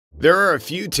There are a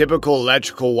few typical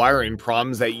electrical wiring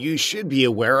problems that you should be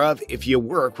aware of if you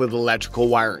work with electrical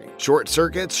wiring. Short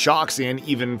circuits, shocks, and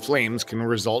even flames can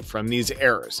result from these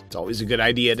errors. It's always a good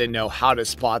idea to know how to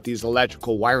spot these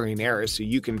electrical wiring errors so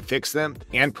you can fix them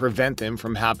and prevent them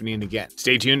from happening again.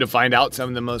 Stay tuned to find out some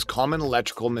of the most common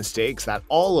electrical mistakes that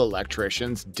all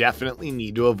electricians definitely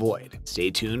need to avoid. Stay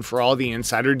tuned for all the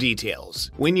insider details.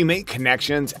 When you make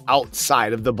connections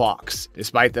outside of the box,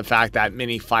 despite the fact that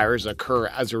many fires occur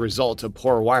as a result of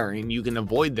poor wiring, you can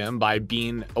avoid them by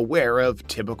being aware of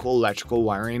typical electrical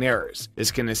wiring errors.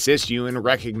 This can assist you in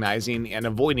recognizing and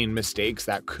avoiding mistakes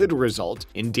that could result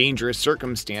in dangerous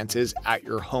circumstances at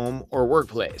your home or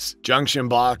workplace. Junction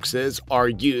boxes are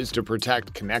used to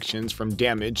protect connections from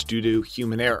damage due to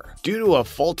human error. Due to a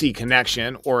faulty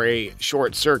connection or a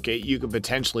short circuit, you could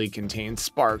potentially contain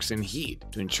sparks and heat.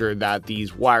 To ensure that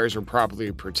these wires are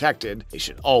properly protected, they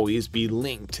should always be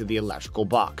linked to the electrical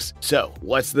box. So,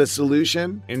 what's the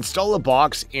solution? Install a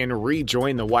box and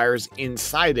rejoin the wires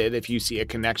inside it if you see a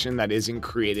connection that isn't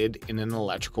created in an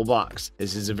electrical box.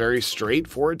 This is a very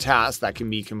straightforward task that can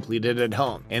be completed at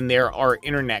home, and there are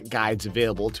internet guides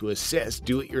available to assist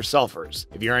do-it-yourselfers.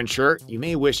 If you're unsure, you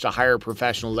may wish to hire a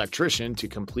professional electrician to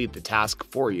complete the task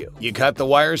for you. You cut the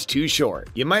wires too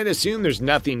short. You might assume there's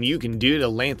nothing you can do to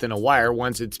lengthen a wire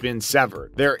once it's been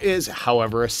severed. There is,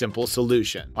 however, a simple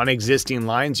solution. On existing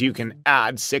lines, you can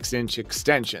add 6-inch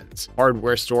extensions.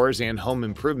 Hardware stores and home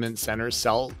improvement centers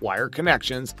sell wire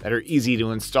connections that are easy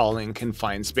to install in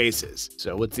confined spaces.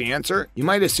 So what's the answer? You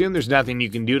might assume there's nothing you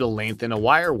can do to lengthen a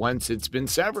wire once it's been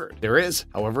severed. There is,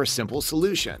 however, a simple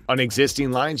solution. On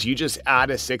existing lines, you just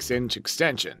add a 6-inch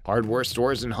extension. Hardware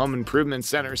stores and home improvement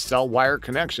centers sell wire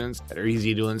connections that are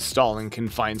easy to install in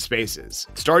confined spaces.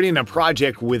 Starting a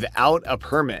project without a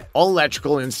permit. All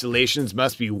electrical installations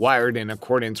must be wired in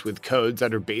accordance with codes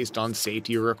that are based on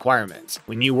safety requirements.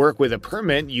 When you work with a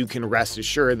permit, you can rest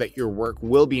assured that your work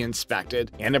will be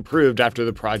inspected and approved after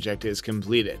the project is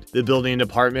completed. The building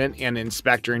department and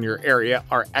inspector in your area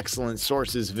are excellent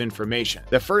sources of information.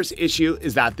 The first issue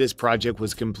is that this project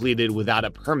was completed without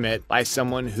a permit by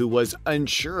someone who was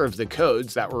unsure of the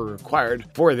codes that were required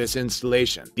for this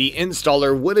installation. The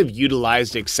installer would have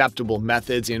utilized acceptable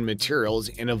methods and materials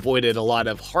and avoided a lot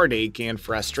of heartache and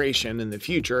frustration in the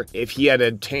future if he had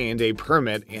obtained a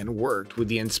permit and worked with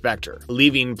the inspector.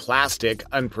 Leaving plastic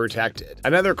unprotected.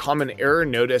 Another common error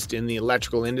noticed in the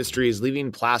electrical industry is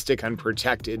leaving plastic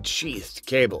unprotected sheathed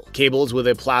cable. Cables with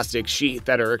a plastic sheath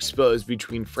that are exposed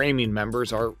between framing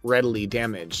members are readily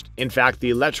damaged. In fact, the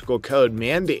electrical code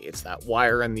mandates that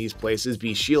wire in these places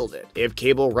be shielded. If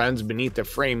cable runs beneath the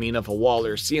framing of a wall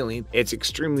or ceiling, it's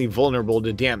extremely vulnerable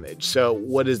to damage. So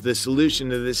what is the solution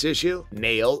to this issue?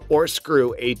 Nail or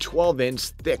screw a 12-inch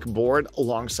thick board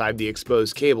alongside the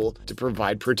exposed cable to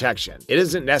provide protection. It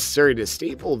isn't necessary to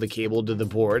staple the cable to the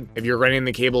board. If you're running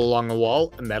the cable along a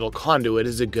wall, a metal conduit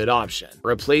is a good option.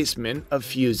 Replacement of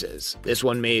fuses. This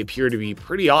one may appear to be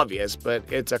pretty obvious, but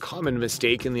it's a common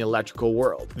mistake in the electrical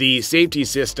world. The safety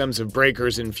systems of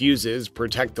breakers and fuses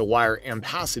protect the wire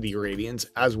ampacity ratings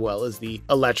as well as the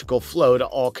electrical flow to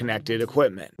all connected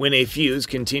equipment. When a fuse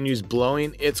continues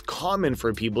blowing, it's common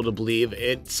for people to believe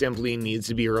it simply needs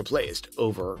to be replaced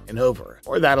over and over,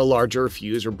 or that a larger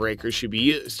fuse or breaker should be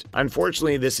used.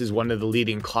 Unfortunately, this is one of the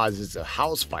leading causes of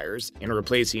house fires, and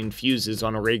replacing fuses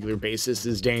on a regular basis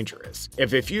is dangerous.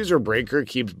 If a fuse or breaker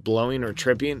keeps blowing or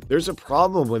tripping, there's a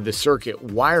problem with the circuit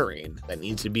wiring that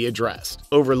needs to be addressed.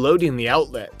 Overloading the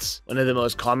outlets. One of the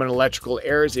most common electrical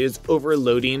errors is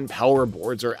overloading power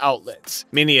boards or outlets.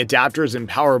 Many adapters and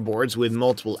power boards with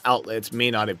multiple outlets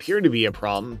may not appear to be a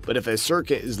problem, but if a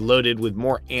circuit is loaded with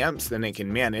more amps than it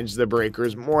can manage, the breaker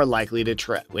is more likely to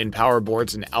trip. When power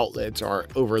boards and outlets are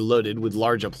overloaded with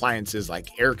large appliances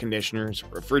like air conditioners,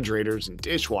 refrigerators, and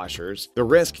dishwashers, the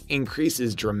risk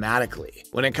increases dramatically.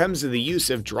 When it comes to the use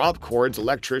of drop cords,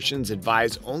 electricians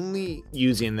advise only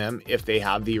using them if they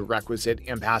have the requisite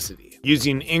ampacity.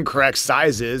 Using incorrect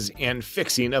sizes and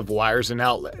fixing of wires and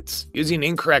outlets. Using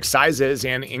incorrect sizes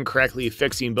and incorrectly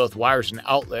fixing both wires and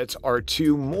outlets are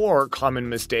two more common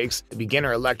mistakes that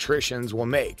beginner electricians will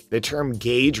make. The term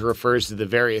gauge refers to the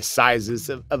various sizes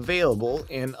available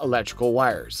in electrical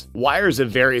wires. Wires of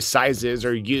various sizes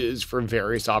are used for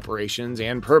various operations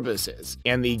and purposes,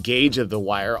 and the gauge of the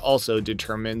wire also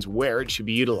determines where it should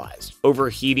be utilized.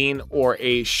 Overheating or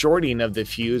a shorting of the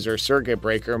fuse or circuit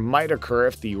breaker might occur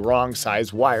if the wrong wrong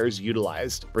size wires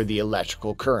utilized for the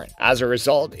electrical current. As a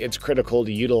result, it's critical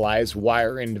to utilize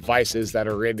wire and devices that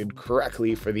are rated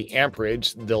correctly for the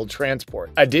amperage they'll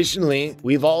transport. Additionally,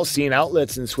 we've all seen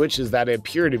outlets and switches that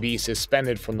appear to be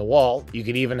suspended from the wall. You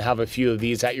could even have a few of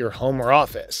these at your home or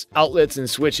office. Outlets and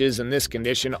switches in this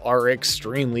condition are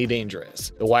extremely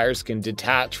dangerous. The wires can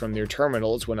detach from their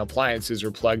terminals when appliances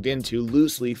are plugged into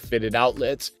loosely fitted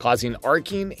outlets, causing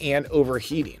arcing and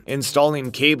overheating.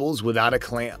 Installing cables without a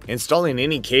clamp. Installing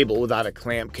any cable without a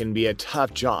clamp can be a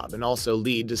tough job and also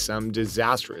lead to some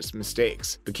disastrous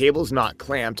mistakes. If the cable's not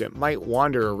clamped, it might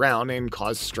wander around and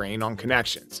cause strain on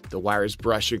connections. If the wires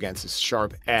brush against a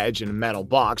sharp edge in a metal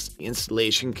box, the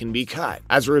installation can be cut.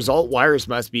 As a result, wires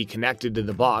must be connected to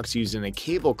the box using a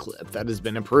cable clip that has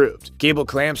been approved. Cable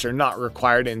clamps are not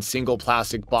required in single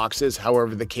plastic boxes,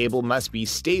 however, the cable must be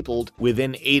stapled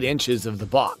within 8 inches of the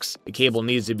box. The cable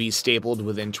needs to be stapled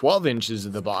within 12 inches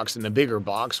of the box in a bigger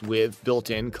box with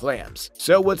built-in clamps.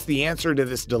 So what's the answer to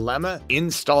this dilemma?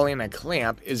 Installing a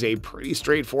clamp is a pretty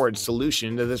straightforward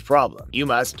solution to this problem. You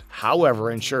must,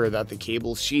 however, ensure that the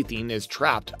cable sheathing is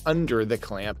trapped under the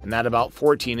clamp and that about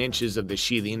 14 inches of the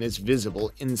sheathing is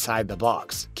visible inside the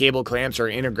box. Cable clamps are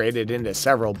integrated into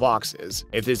several boxes.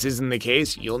 If this isn't the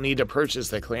case, you'll need to purchase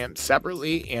the clamps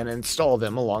separately and install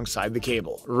them alongside the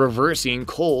cable. Reversing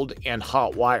cold and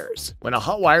hot wires. When a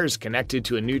hot wire is connected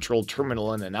to a neutral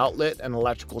terminal in an outlet, an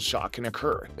electrical shock can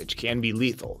occur, which can be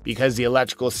lethal. Because the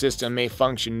electrical system may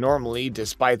function normally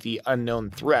despite the unknown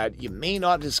threat, you may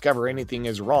not discover anything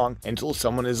is wrong until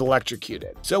someone is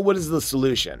electrocuted. So what is the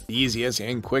solution? The easiest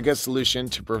and quickest solution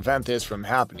to prevent this from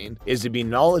happening is to be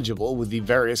knowledgeable with the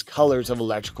various colors of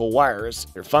electrical wires,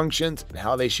 their functions, and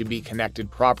how they should be connected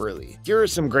properly. Here are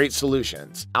some great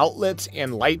solutions. Outlets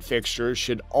and light fixtures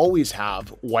should always have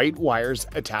white wires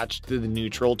attached to the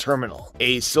neutral terminal.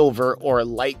 A silver or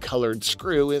light-colored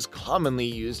screw is commonly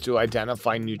used to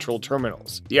identify neutral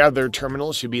terminals. The other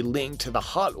terminals should be linked to the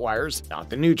hot wires, not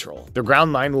the neutral. The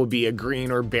ground line will be a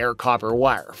green or bare copper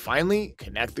wire. Finally,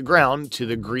 connect the ground to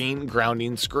the green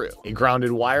grounding screw, a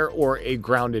grounded wire, or a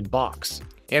grounded box.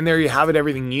 And there you have it,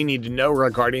 everything you need to know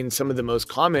regarding some of the most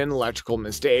common electrical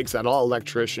mistakes that all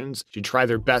electricians should try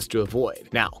their best to avoid.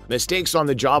 Now, mistakes on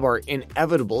the job are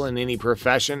inevitable in any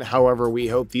profession. However, we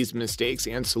hope these mistakes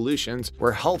and solutions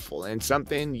were helpful and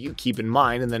something you keep in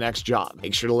mind in the next job.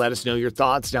 Make sure to let us know your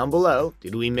thoughts down below.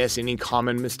 Did we miss any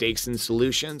common mistakes and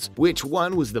solutions? Which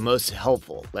one was the most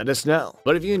helpful? Let us know.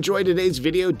 But if you enjoyed today's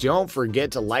video, don't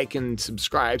forget to like and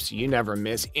subscribe so you never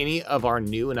miss any of our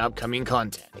new and upcoming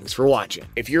content. Thanks for watching.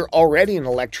 If you're already an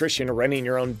electrician running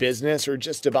your own business or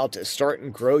just about to start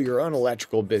and grow your own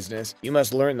electrical business, you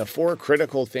must learn the 4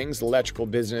 critical things electrical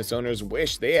business owners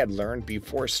wish they had learned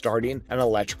before starting an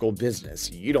electrical business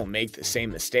so you don't make the same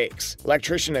mistakes.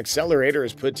 Electrician Accelerator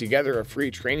has put together a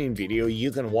free training video you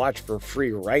can watch for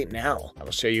free right now. I'll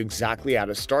show you exactly how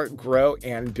to start, grow,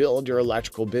 and build your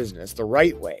electrical business the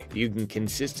right way. You can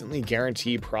consistently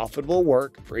guarantee profitable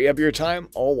work, free up your time,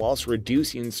 all whilst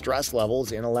reducing stress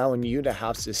levels and allowing you to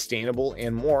have sustainable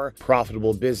and more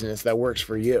profitable business that works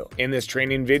for you. In this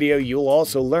training video, you'll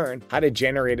also learn how to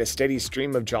generate a steady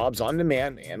stream of jobs on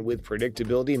demand and with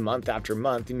predictability month after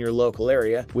month in your local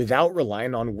area without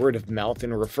relying on word of mouth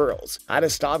and referrals, how to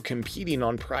stop competing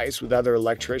on price with other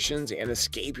electricians and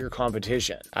escape your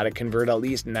competition, how to convert at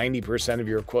least 90% of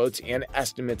your quotes and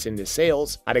estimates into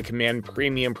sales, how to command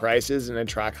premium prices and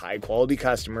attract high quality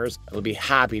customers that will be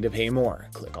happy to pay more.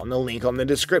 Click on the link on the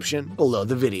description below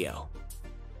the video.